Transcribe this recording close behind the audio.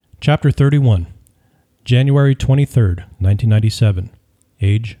Chapter 31, January 23rd, 1997,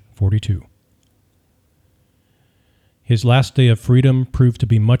 age 42. His last day of freedom proved to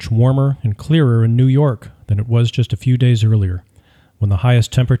be much warmer and clearer in New York than it was just a few days earlier, when the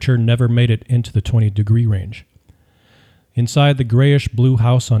highest temperature never made it into the 20-degree range. Inside the grayish-blue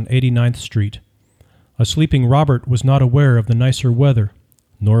house on 89th Street, a sleeping Robert was not aware of the nicer weather,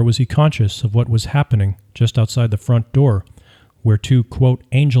 nor was he conscious of what was happening just outside the front door, where two, quote,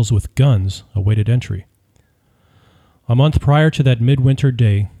 angels with guns awaited entry. A month prior to that midwinter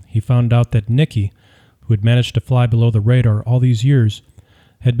day, he found out that Nicky, who had managed to fly below the radar all these years,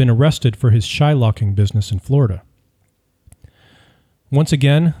 had been arrested for his shylocking business in Florida. Once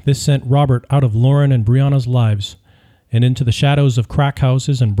again, this sent Robert out of Lauren and Brianna's lives and into the shadows of crack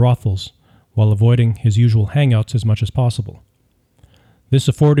houses and brothels, while avoiding his usual hangouts as much as possible. This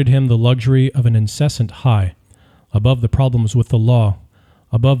afforded him the luxury of an incessant high, above the problems with the law,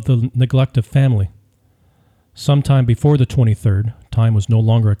 above the neglect of family. Sometime before the 23rd, time was no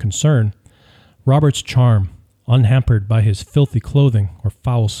longer a concern. Robert's charm, unhampered by his filthy clothing or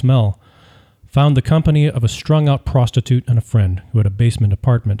foul smell, found the company of a strung-out prostitute and a friend who had a basement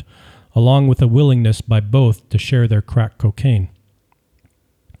apartment, along with a willingness by both to share their crack cocaine.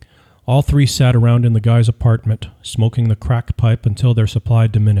 All three sat around in the guy's apartment, smoking the crack pipe until their supply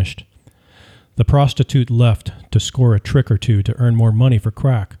diminished. The prostitute left to score a trick or two to earn more money for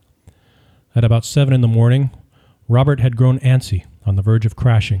crack. At about 7 a.m, Robert had grown antsy, on the verge of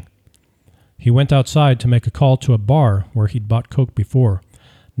crashing. He went outside to make a call to a bar where he'd bought coke before,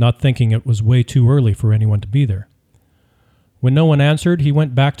 not thinking it was way too early for anyone to be there. When no one answered, he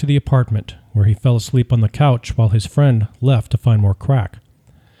went back to the apartment, where he fell asleep on the couch while his friend left to find more crack.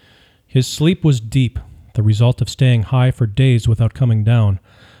 His sleep was deep, the result of staying high for days without coming down,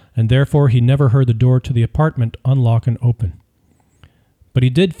 and therefore he never heard the door to the apartment unlock and open. But he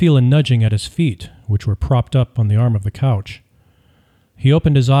did feel a nudging at his feet, which were propped up on the arm of the couch. He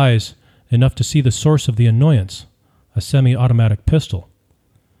opened his eyes, enough to see the source of the annoyance, a semi-automatic pistol.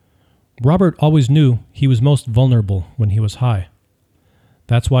 Robert always knew he was most vulnerable when he was high.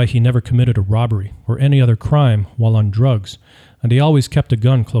 That's why he never committed a robbery or any other crime while on drugs, and he always kept a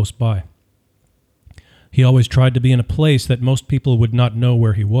gun close by. He always tried to be in a place that most people would not know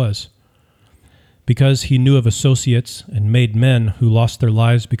where he was. Because he knew of associates and made men who lost their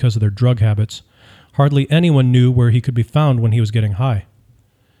lives because of their drug habits, hardly anyone knew where he could be found when he was getting high.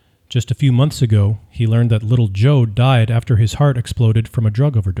 Just a few months ago, he learned that little Joe died after his heart exploded from a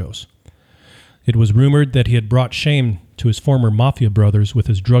drug overdose. It was rumored that he had brought shame to his former mafia brothers with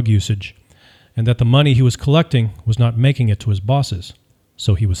his drug usage, and that the money he was collecting was not making it to his bosses,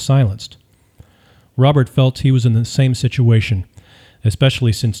 so he was silenced. Robert felt he was in the same situation,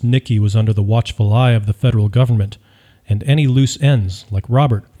 especially since Nicky was under the watchful eye of the federal government, and any loose ends, like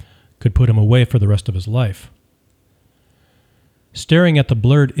Robert, could put him away for the rest of his life. Staring at the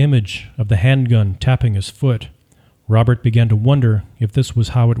blurred image of the handgun tapping his foot, Robert began to wonder if this was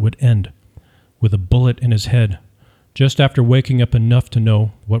how it would end, with a bullet in his head, just after waking up enough to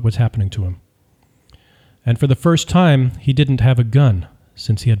know what was happening to him. And for the first time, he didn't have a gun,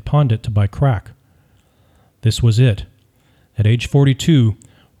 since he had pawned it to buy crack. This was it. At age 42,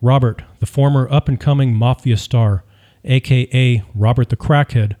 Robert, the former up-and-coming mafia star, a.k.a. Robert the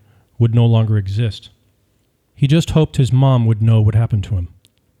Crackhead, would no longer exist. He just hoped his mom would know what happened to him.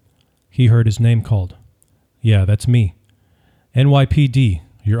 He heard his name called. "Yeah, that's me. NYPD,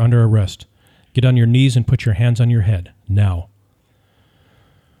 you're under arrest. Get on your knees and put your hands on your head, now."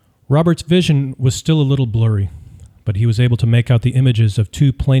 Robert's vision was still a little blurry, but he was able to make out the images of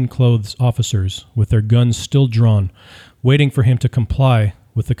two plainclothes officers with their guns still drawn, waiting for him to comply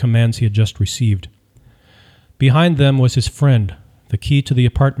with the commands he had just received. Behind them was his friend, the key to the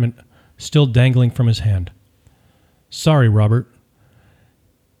apartment still dangling from his hand. "Sorry, Robert."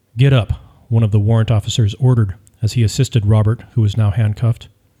 "Get up," one of the warrant officers ordered as he assisted Robert, who was now handcuffed.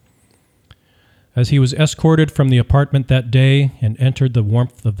 As he was escorted from the apartment that day and entered the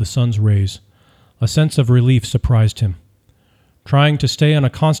warmth of the sun's rays, a sense of relief surprised him. Trying to stay on a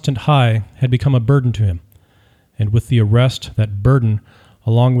constant high had become a burden to him, and with the arrest, that burden,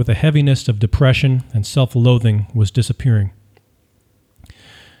 along with the heaviness of depression and self-loathing, was disappearing.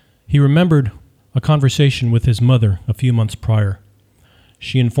 He remembered a conversation with his mother a few months prior.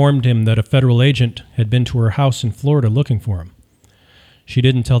 She informed him that a federal agent had been to her house in Florida looking for him. She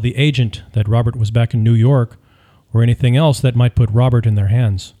didn't tell the agent that Robert was back in New York or anything else that might put Robert in their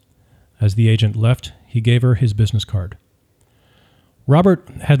hands. As the agent left, he gave her his business card. Robert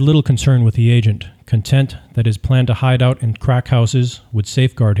had little concern with the agent, content that his plan to hide out in crack houses would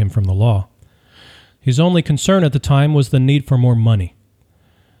safeguard him from the law. His only concern at the time was the need for more money.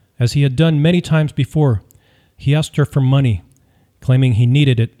 As he had done many times before, he asked her for money, claiming he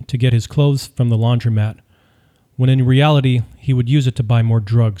needed it to get his clothes from the laundromat, when in reality he would use it to buy more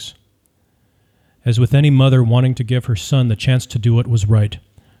drugs. As with any mother wanting to give her son the chance to do what was right,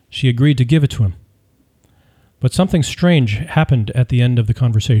 she agreed to give it to him. But something strange happened at the end of the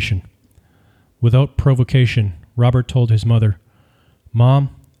conversation. Without provocation, Robert told his mother, "Mom,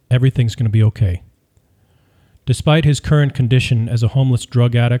 everything's going to be okay." Despite his current condition as a homeless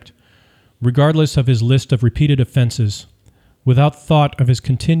drug addict, regardless of his list of repeated offenses, without thought of his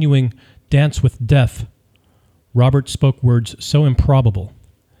continuing dance with death, Robert spoke words so improbable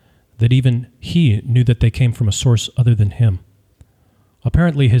that even he knew that they came from a source other than him.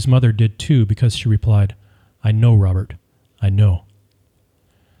 Apparently his mother did too, because she replied, "I know, Robert, I know."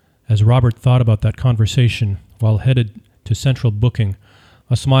 As Robert thought about that conversation while headed to central booking,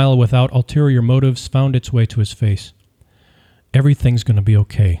 a smile without ulterior motives found its way to his face. "Everything's going to be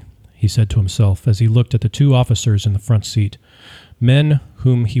okay," he said to himself as he looked at the two officers in the front seat, men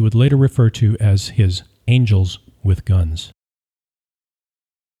whom he would later refer to as his angels with guns.